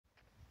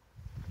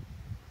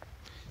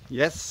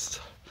Yes,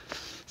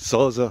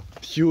 so the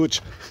huge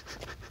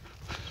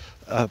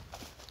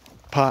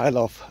pile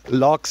of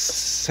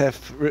logs have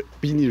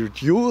been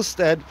reduced,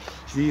 and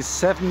these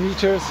 7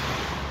 meters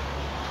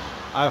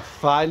I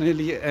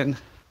finally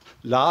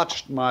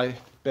enlarged my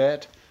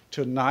bed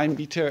to 9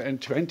 meter and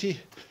 20.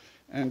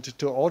 And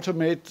to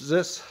automate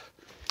this,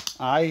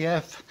 I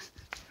have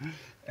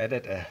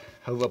added a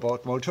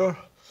hoverboard motor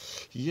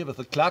here with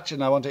a clutch,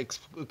 and I want to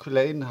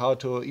explain how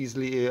to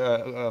easily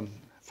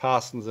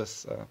fasten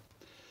this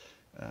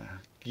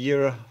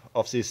gear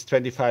of this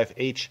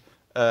 25H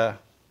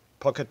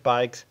pocket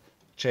bike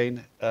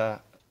chain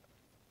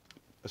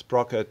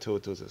sprocket to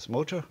this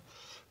motor.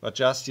 But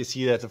just you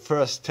see that the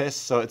first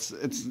test, so it's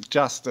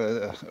just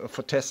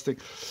for testing,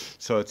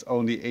 so it's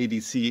only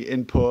ADC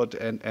input,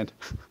 and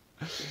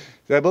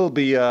there will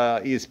be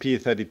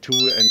ESP32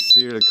 and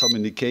serial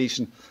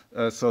communication,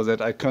 so that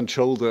I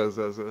control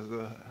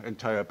the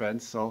entire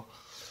band. So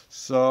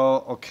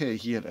okay,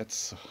 here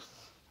let's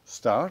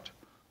start.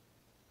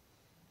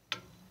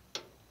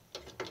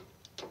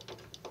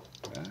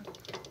 Yeah.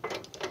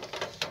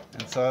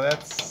 And so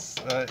that's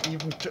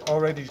even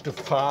already too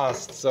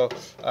fast. So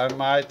I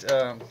might.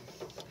 I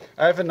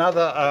have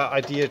another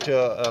idea to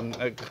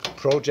a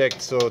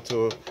project. So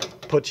to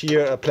put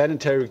here a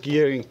planetary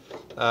gearing.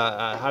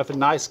 I have a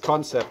nice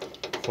concept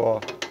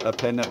for a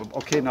planet.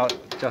 Okay, now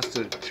just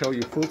to show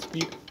you full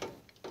speed.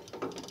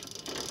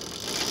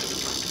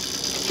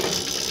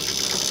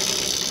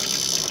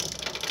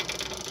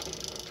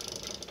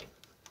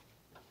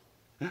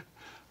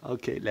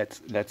 Okay,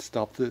 let's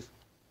stop this.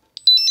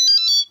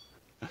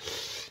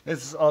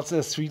 This is also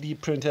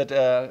 3D printed,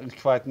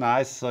 quite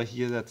nice. So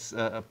here that's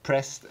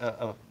pressed,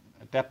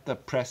 adapter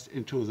pressed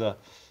into the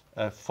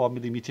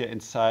 4mm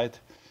inside,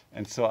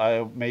 and so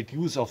I made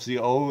use of the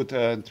old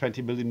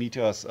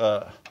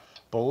 20mm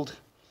bolt,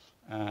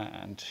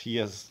 and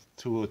here's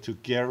two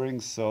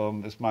gearings.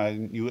 So it's my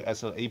new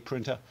SLA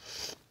printer,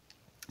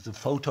 the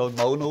photon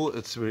mono.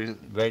 It's really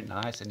very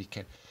nice, and you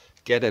can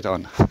get it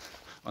on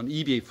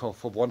eBay for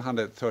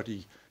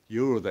 130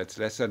 euro. That's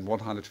less than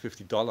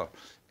 $150,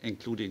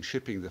 including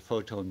shipping. The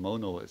photon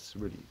mono is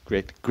really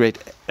great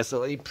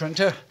SLA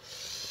printer.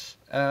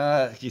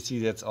 You see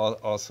that's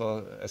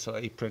also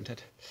SLA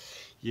printed.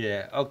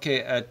 Yeah,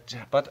 okay,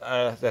 but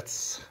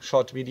that's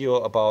short video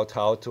about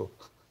how to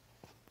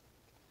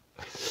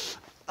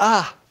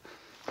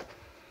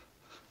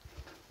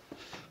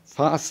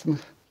fasten.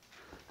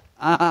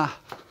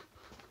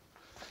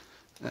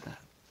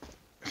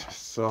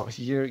 So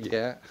here,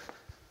 yeah.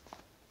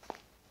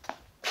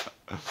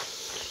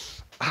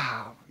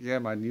 Yeah,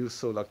 my new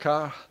solar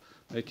car,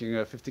 making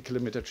a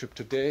 50-kilometer trip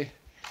today.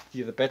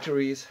 Here the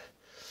batteries,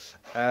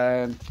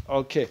 and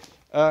okay,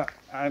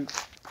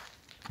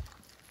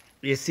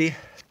 you see,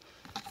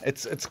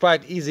 it's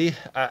quite easy.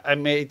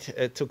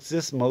 I took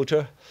this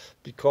motor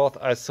because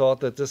I thought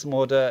that this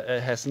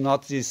motor has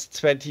not these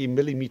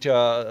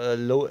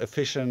 20mm low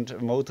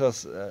efficient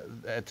motors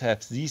that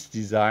have these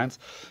designs,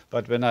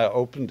 but when I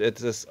opened it,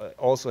 this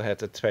also had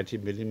the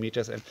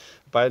 20mm, and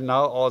by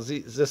now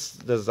this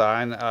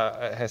design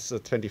has the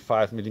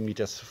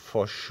 25mm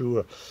for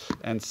sure.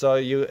 And so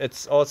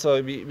it's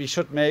also, we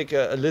should make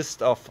a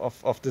list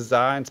of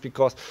designs,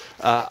 because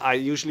I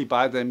usually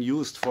buy them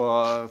used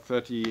for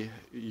 30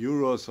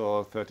 euros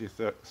or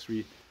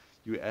 33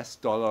 US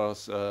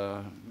dollars,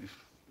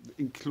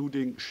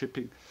 including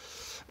shipping,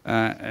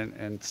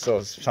 and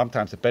so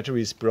sometimes the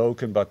battery is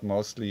broken, but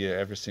mostly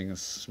everything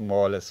is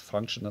more or less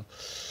functional.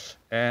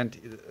 And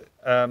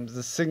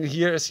the thing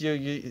here is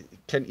you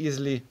can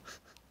easily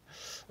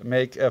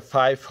make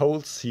 5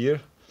 holes here.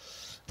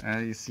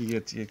 You see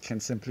it. You can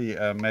simply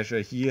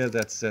measure here.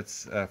 That's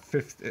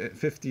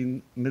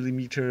 15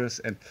 millimeters,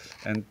 and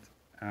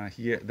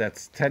here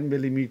that's 10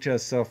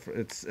 millimeters, so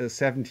it's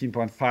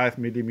 17.5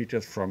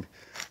 millimeters from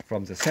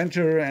the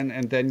center,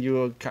 and then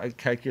you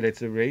calculate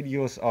the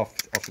radius of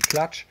the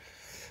clutch,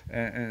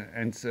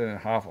 and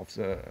half of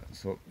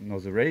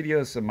the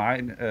radius.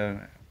 Mine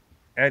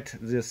at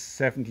this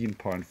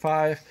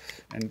 17.5,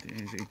 and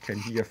you can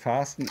here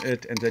fasten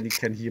it, and then you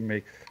can here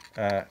make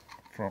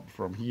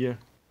from here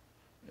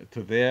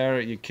to there.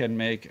 You can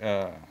make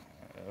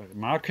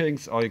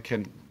markings, or you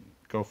can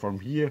go from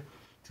here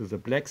to the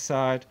black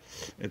side.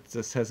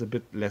 This has a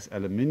bit less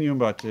aluminium,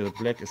 but the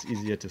black is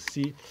easier to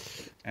see.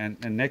 And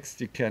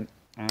next you can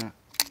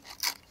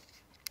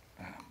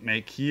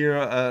make here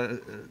a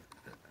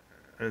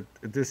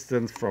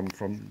distance from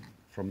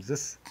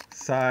this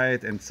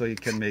side, and so you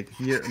can make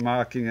here a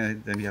marking,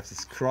 and then you have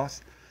this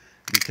cross.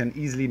 You can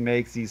easily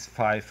make these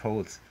 5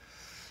 holes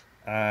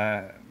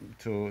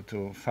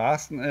to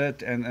fasten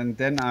it, and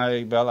then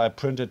I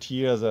printed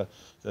here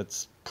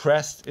that's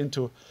pressed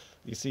into.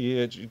 You see,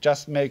 you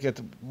just make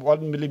it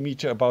 1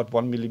 millimeter, about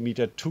 1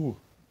 millimeter too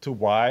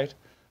wide.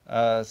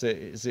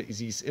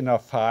 These inner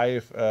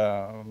 5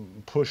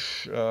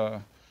 push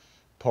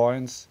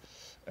points,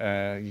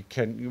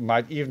 You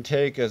might even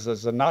take as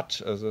a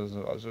nut, as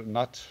a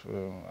nut.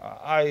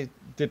 I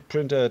did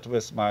print it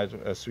with my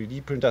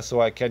 3D printer,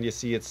 so I can, you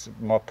see, it's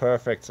more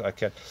perfect. So I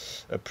can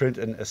print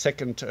in a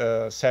second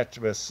set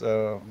with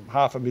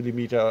half a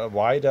millimeter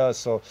wider.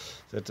 So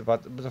that,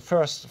 but the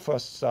first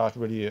start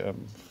really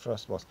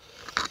first was,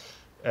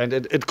 and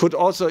it could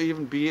also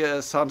even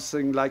be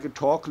something like a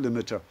torque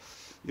limiter.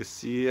 You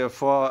see,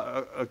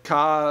 for a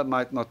car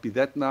might not be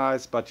that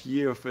nice, but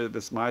here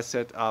with my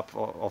setup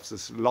of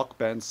this lock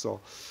band, so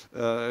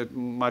it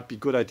might be a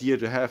good idea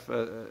to have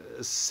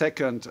a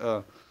second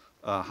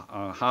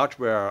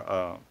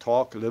hardware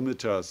torque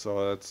limiter,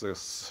 so that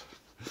this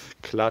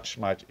clutch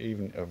might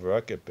even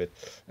work a bit.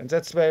 And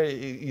that's very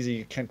easy.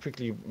 You can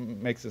quickly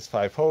make this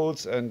 5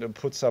 holes and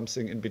put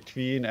something in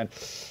between, and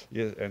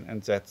yeah,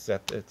 and that's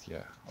it.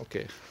 Yeah.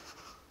 Okay.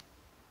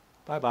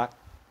 Bye bye.